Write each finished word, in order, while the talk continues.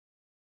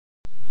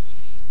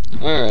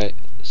Alright,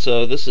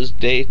 so this is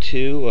day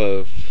 2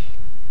 of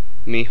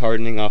me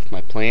hardening off my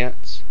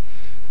plants,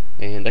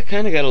 and I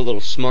kinda got a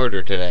little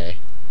smarter today.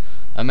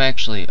 I'm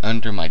actually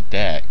under my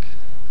deck,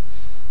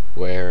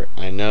 where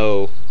I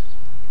know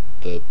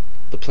the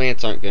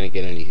plants aren't gonna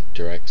get any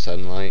direct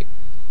sunlight,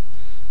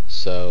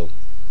 so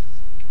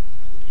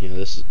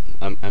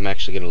I'm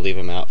actually gonna leave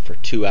them out for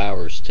 2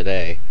 hours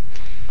today.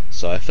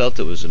 So I felt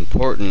it was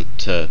important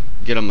to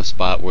get them a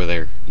spot where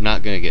they're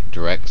not gonna get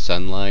direct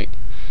sunlight.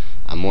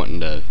 I'm wanting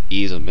to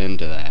ease them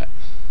into that.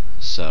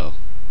 So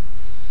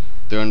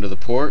they're under the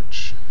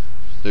porch.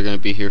 They're going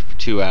to be here for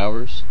 2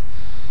 hours.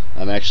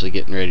 I'm actually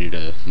getting ready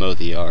to mow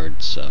the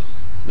yard, so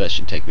that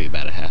should take me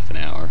about a half an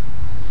hour.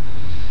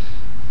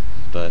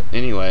 But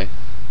anyway,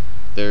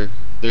 they're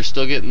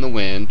still getting the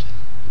wind,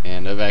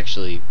 and I've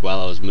actually, while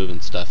I was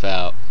moving stuff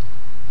out,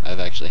 I've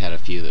actually had a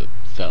few that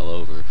fell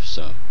over,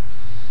 so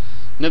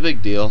no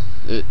big deal.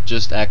 It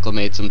just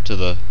acclimates them to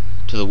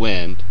the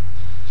wind,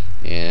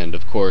 and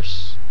of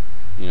course,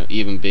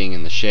 even being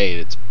in the shade,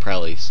 it's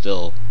probably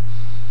still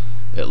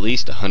at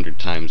least 100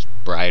 times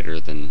brighter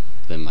than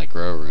my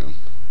grow room.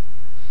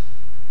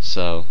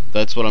 So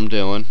that's what I'm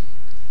doing,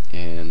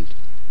 and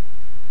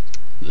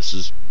this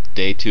is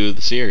day 2 of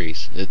the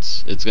series.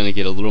 It's going to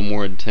get a little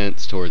more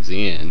intense towards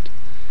the end,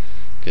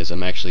 because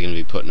I'm actually going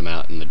to be putting them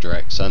out in the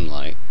direct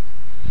sunlight.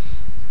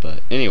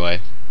 But anyway,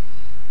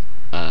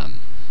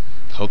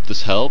 hope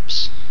this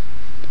helps,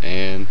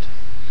 and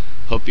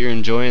hope you're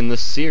enjoying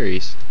this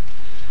series.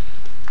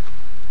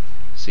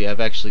 See,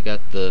 I've actually got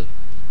the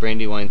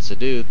Brandywine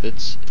Sedoo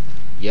that's,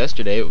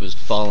 yesterday it was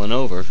falling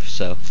over,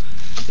 so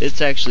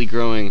it's actually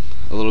growing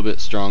a little bit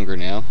stronger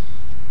now.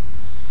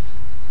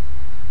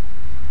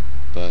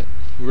 But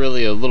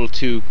really a little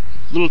too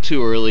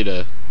early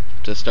to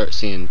start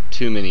seeing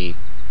too many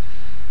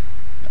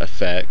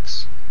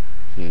effects.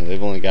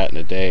 They've only gotten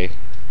a day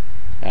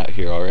out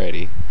here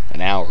already,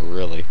 an hour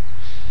really.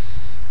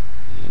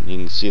 And you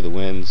can see the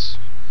winds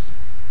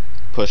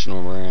pushing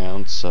them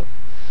around, so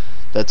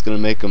that's going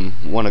to make them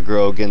want to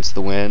grow against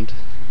the wind.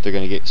 They're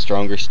going to get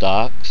stronger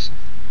stalks.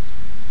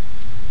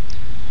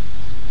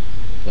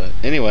 But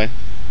anyway,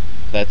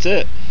 that's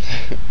it.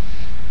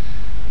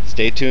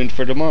 Stay tuned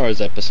for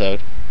tomorrow's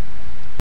episode.